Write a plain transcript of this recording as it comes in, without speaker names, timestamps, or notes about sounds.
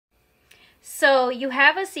So you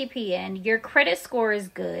have a CPN, your credit score is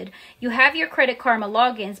good, you have your Credit Karma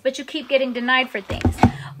logins, but you keep getting denied for things.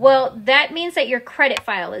 Well, that means that your credit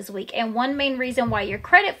file is weak. And one main reason why your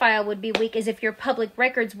credit file would be weak is if your public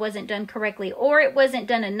records wasn't done correctly or it wasn't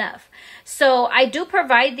done enough. So I do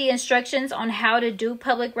provide the instructions on how to do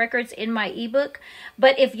public records in my ebook.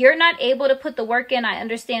 But if you're not able to put the work in, I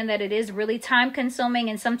understand that it is really time consuming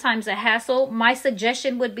and sometimes a hassle. My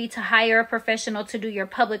suggestion would be to hire a professional to do your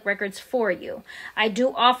public records for you. I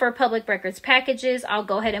do offer public records packages. I'll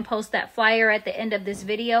go ahead and post that flyer at the end of this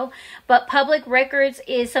video. But public records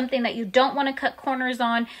is something that you don't want to cut corners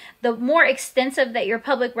on. The more extensive that your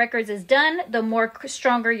public records is done, the more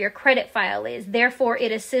stronger your credit file is. Therefore,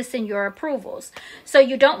 it assists in your approvals. So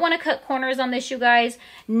you don't want to cut corners on this, you guys.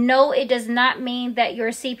 No, it does not mean that your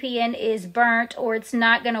CPN is burnt or it's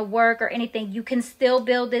not going to work or anything. You can still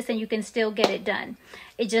build this and you can still get it done.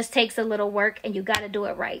 It just takes a little work and you got to do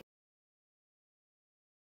it right.